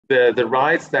the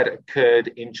riots that occurred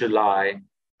in July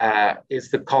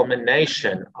is the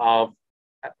culmination of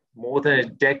more than a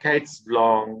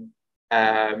decades-long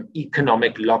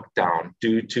economic lockdown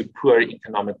due to poor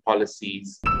economic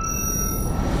policies.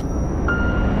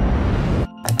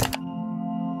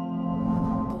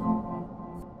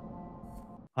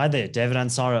 Hi there, David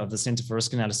Ansara of the Center for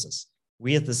Risk Analysis.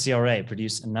 We at the CRA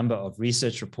produce a number of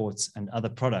research reports and other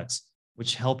products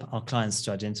which help our clients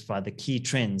to identify the key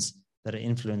trends that are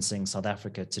influencing South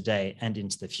Africa today and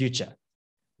into the future.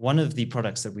 One of the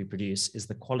products that we produce is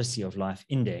the Quality of Life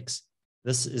Index.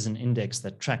 This is an index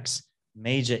that tracks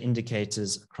major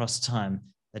indicators across time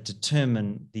that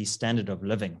determine the standard of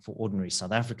living for ordinary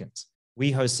South Africans.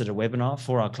 We hosted a webinar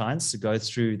for our clients to go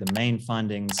through the main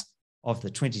findings of the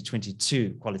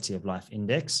 2022 Quality of Life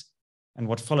Index. And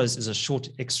what follows is a short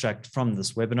extract from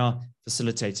this webinar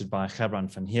facilitated by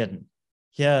Gerbrandt van Heerden.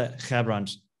 Here,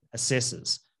 Gerbrandt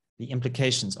assesses the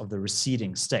implications of the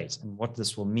receding state and what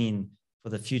this will mean for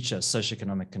the future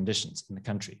socioeconomic conditions in the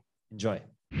country. Enjoy.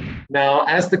 Now,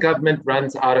 as the government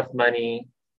runs out of money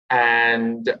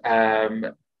and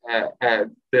the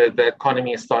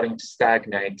economy is starting to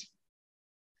stagnate,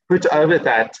 put over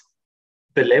that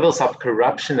the levels of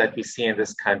corruption that we see in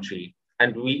this country,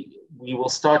 and we will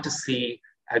start to see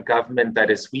a government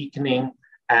that is weakening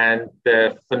and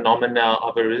the phenomena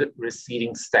of a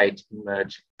receding state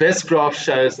emerge. This graph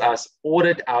shows us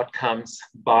audit outcomes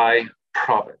by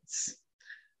province.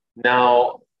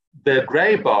 Now, the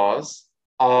gray bars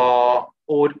are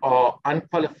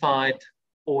unqualified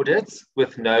audits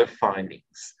with no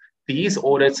findings. These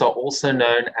audits are also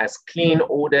known as clean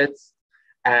audits,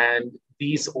 and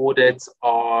these audits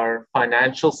are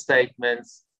financial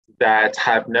statements that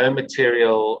have no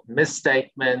material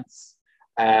misstatements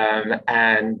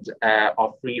and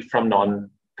are free from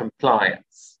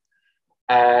non-compliance.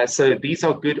 So these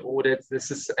are good audits. This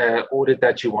is an audit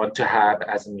that you want to have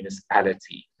as a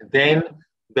municipality. Then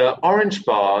the orange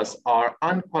bars are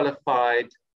unqualified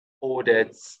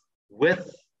audits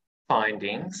with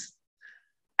findings.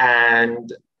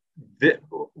 And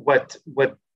what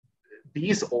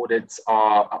these audits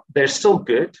are, they're still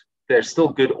good. They're still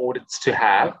good audits to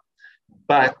have,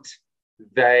 but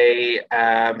they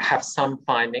have some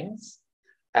findings.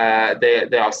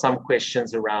 There are some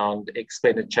questions around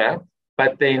expenditure,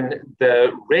 but then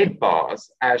the red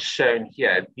bars, as shown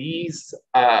here, these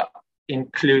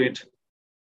include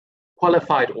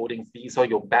qualified audits. These are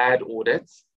your bad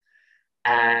audits.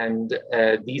 And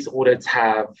these audits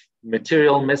have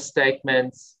material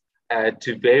misstatements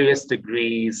to various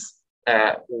degrees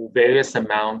or various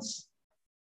amounts,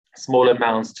 small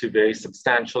amounts to very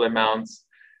substantial amounts,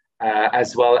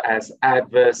 as well as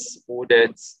adverse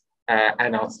audits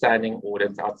and outstanding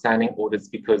audits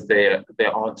because there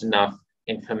aren't enough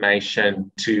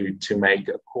information to make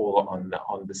a call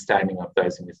on the standing of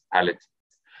those municipalities.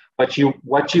 But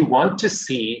what you want to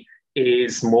see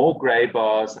is more gray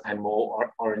bars and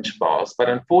more orange bars. But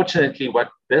unfortunately, what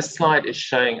this slide is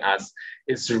showing us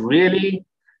is really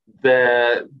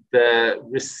the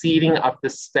receding of the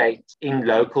state in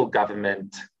local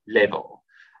government level.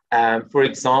 For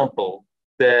example,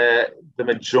 the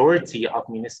majority of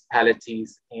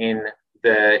municipalities in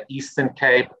the Eastern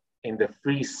Cape, in the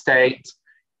Free State,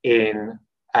 in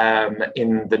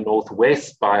the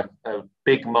Northwest by a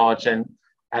big margin,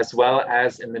 as well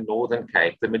as in the Northern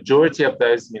Cape, the majority of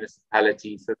those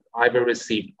municipalities have either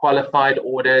received qualified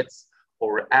audits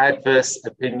or adverse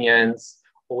opinions,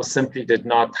 or simply did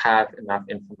not have enough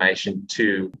information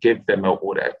to give them an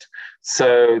audit.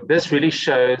 So this really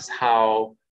shows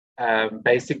how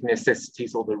basic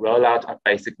necessities or the rollout of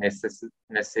basic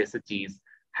necessities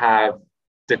have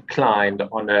declined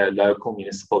on a local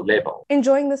municipal level.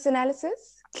 Enjoying this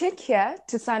analysis? Click here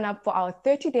to sign up for our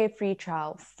 30-day free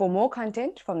trial for more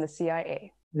content from the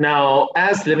CIA. Now,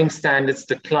 as living standards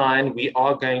decline, we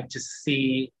are going to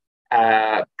see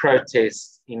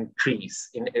protests increase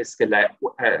and escalate.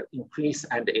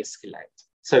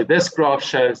 So this graph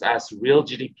shows us real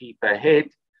GDP per head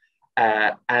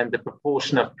and the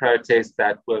proportion of protests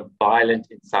that were violent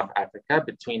in South Africa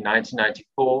between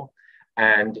 1994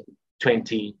 and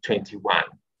 2021.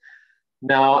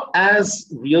 Now,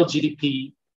 as real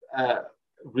GDP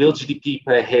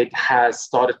per head has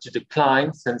started to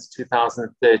decline since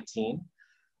 2013,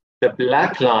 the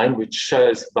black line, which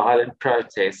shows violent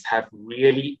protests, have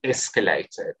really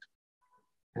escalated.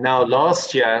 Now,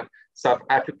 last year, South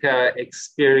Africa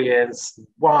experienced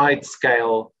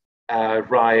wide-scale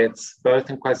riots, both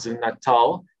in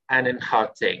KwaZulu-Natal and in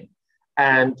Gauteng.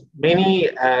 And many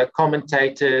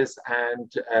commentators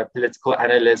and political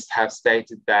analysts have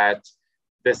stated that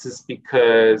This is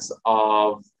because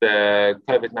of the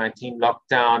COVID-19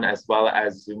 lockdown, as well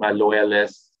as Zuma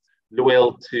loyalists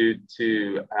loyal to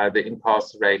the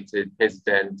incarcerated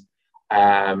president,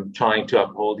 trying to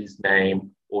uphold his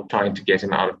name or trying to get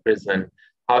him out of prison.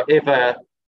 However,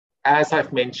 as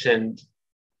I've mentioned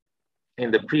in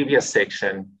the previous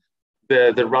section,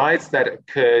 the riots that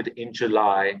occurred in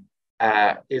July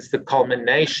is the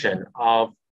culmination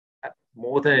of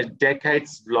more than a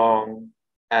decades-long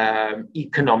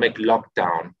economic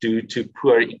lockdown due to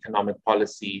poor economic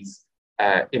policies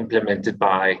implemented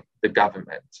by the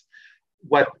government.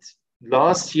 What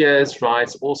last year's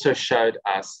riots also showed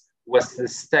us was the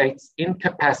state's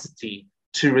incapacity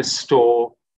to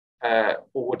restore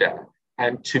order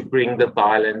and to bring the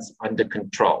violence under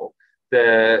control.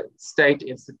 The state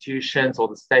institutions or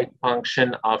the state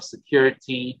function of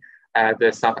security,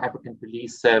 the South African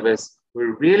Police Service,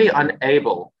 were really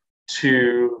unable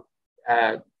to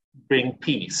bring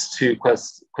peace to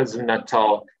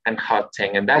KwaZulu-Natal and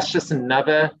Gauteng. And that's just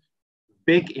another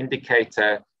big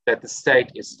indicator that the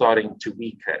state is starting to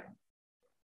weaken.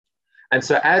 And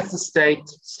so as the state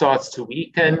starts to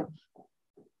weaken,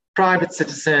 private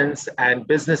citizens and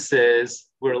businesses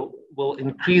will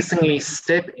increasingly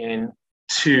step in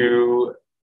to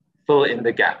fill in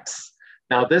the gaps.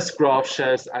 Now, this graph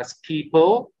shows us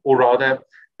people, or rather,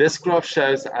 this graph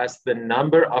shows us the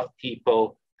number of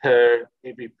people per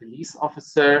every police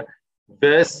officer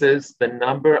versus the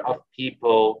number of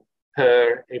people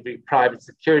per every private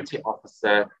security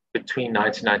officer between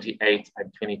 1998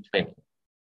 and 2020.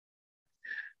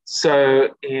 So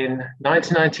in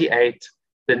 1998,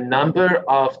 the number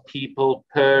of people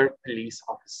per police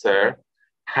officer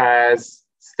has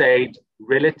stayed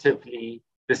relatively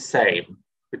the same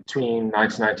between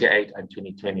 1998 and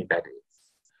 2020, that is.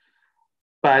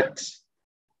 But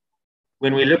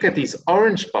when we look at these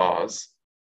orange bars,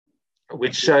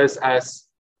 which shows us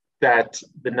that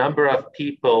the number of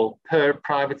people per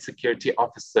private security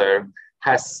officer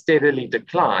has steadily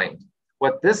declined,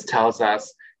 what this tells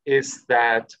us is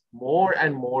that more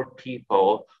and more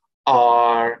people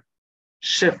are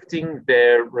shifting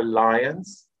their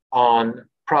reliance on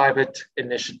private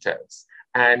initiatives,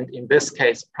 and in this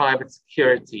case, private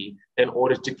security, in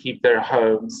order to keep their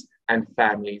homes and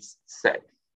families safe.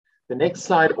 The next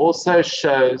slide also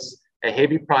shows a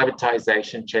heavy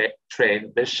privatization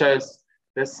trend.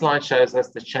 This slide shows us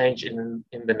the change in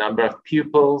the number of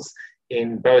pupils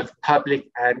in both public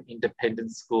and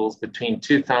independent schools between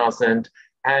 2000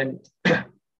 and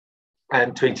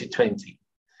 2020.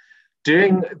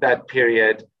 During that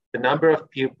period, the number of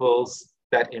pupils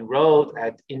that enrolled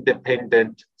at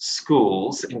independent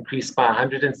schools increased by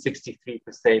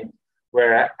 163%,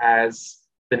 whereas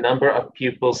the number of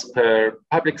pupils per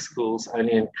public schools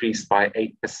only increased by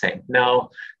 8%. Now,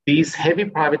 these heavy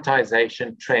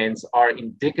privatization trends are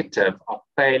indicative of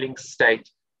failing state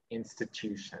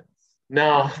institutions.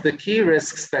 Now, the key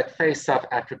risks that face South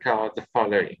Africa are the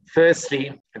following.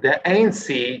 Firstly, the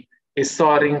ANC is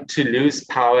starting to lose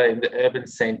power in the urban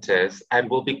centers and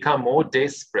will become more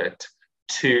desperate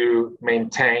to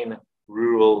maintain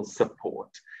rural support.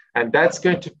 And that's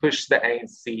going to push the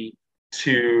ANC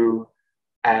to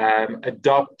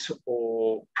adopt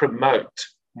or promote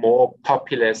more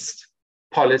populist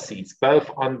policies, both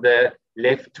on the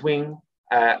left wing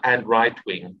and right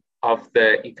wing of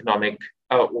the economic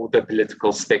or the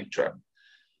political spectrum.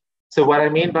 So what I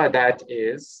mean by that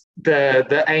is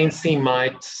the ANC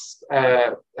might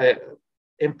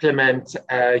implement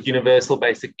a universal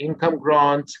basic income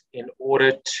grant in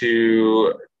order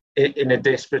to, in a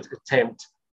desperate attempt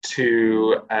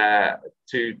to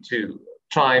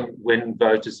try and win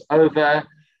voters over.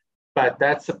 But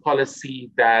that's a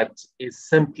policy that is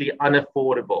simply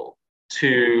unaffordable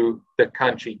to the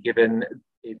country given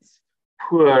its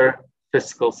poor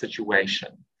fiscal situation.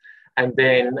 And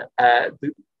then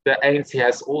the ANC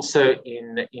has also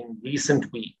in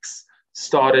recent weeks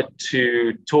started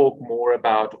to talk more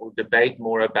about or debate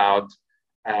more about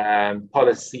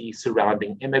policy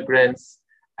surrounding immigrants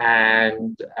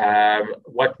and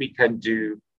what we can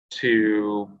do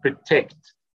to protect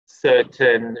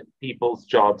certain people's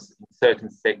jobs in certain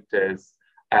sectors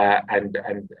and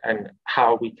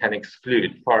how we can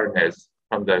exclude foreigners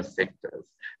from those sectors.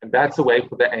 And that's a way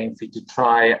for the ANC to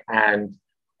try and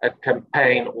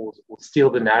campaign or steal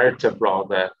the narrative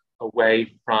rather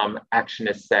away from Action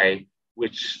SA,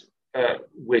 which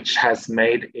has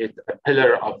made it a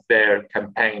pillar of their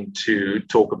campaign to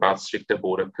talk about stricter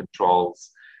border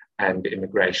controls and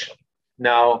immigration.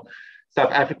 Now,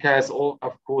 South Africa has,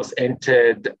 of course,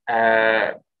 entered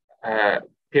a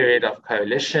period of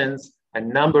coalitions. A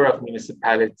number of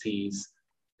municipalities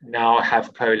now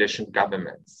have coalition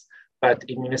governments. But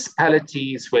in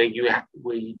municipalities where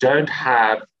you don't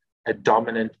have a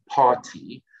dominant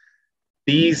party,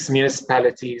 these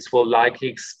municipalities will likely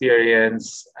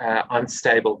experience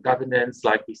unstable governance,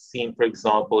 like we've seen, for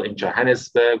example, in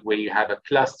Johannesburg, where you have a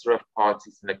cluster of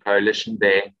parties in a coalition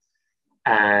there.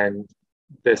 And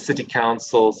the city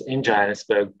councils in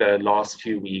Johannesburg the last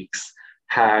few weeks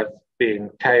have been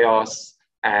chaos,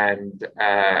 and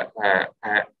a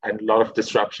lot of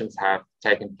disruptions have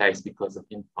taken place because of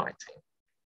infighting.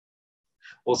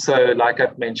 Also, like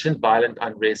I've mentioned, violent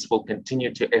unrest will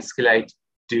continue to escalate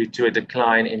due to a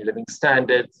decline in living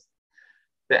standards.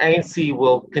 The ANC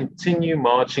will continue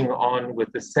marching on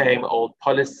with the same old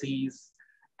policies,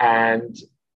 and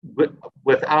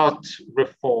without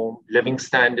reform, living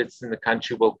standards in the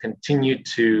country will continue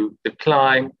to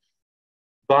decline.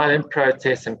 Violent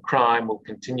protests and crime will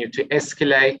continue to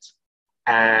escalate,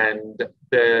 and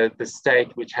the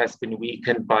state, which has been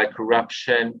weakened by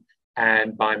corruption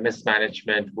and by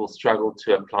mismanagement, will struggle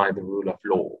to apply the rule of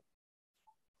law.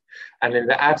 And in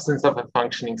the absence of a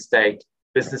functioning state,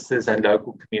 businesses and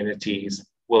local communities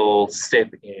will step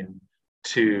in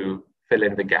to fill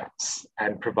in the gaps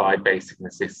and provide basic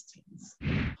necessities.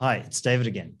 Hi, it's David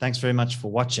again. Thanks very much for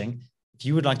watching. If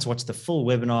you would like to watch the full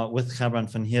webinar with Gerbrandt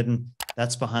van Heerden,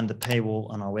 that's behind the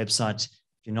paywall on our website.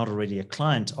 If you're not already a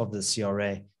client of the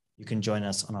CRA, you can join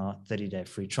us on our 30-day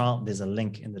free trial. There's a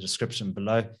link in the description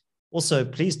below. Also,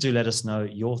 please do let us know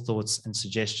your thoughts and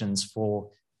suggestions for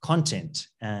content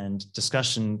and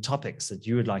discussion topics that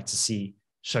you would like to see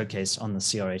showcased on the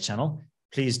CRA channel.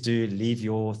 Please do leave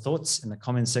your thoughts in the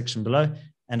comments section below.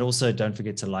 And also don't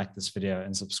forget to like this video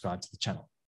and subscribe to the channel.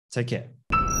 Take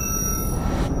care.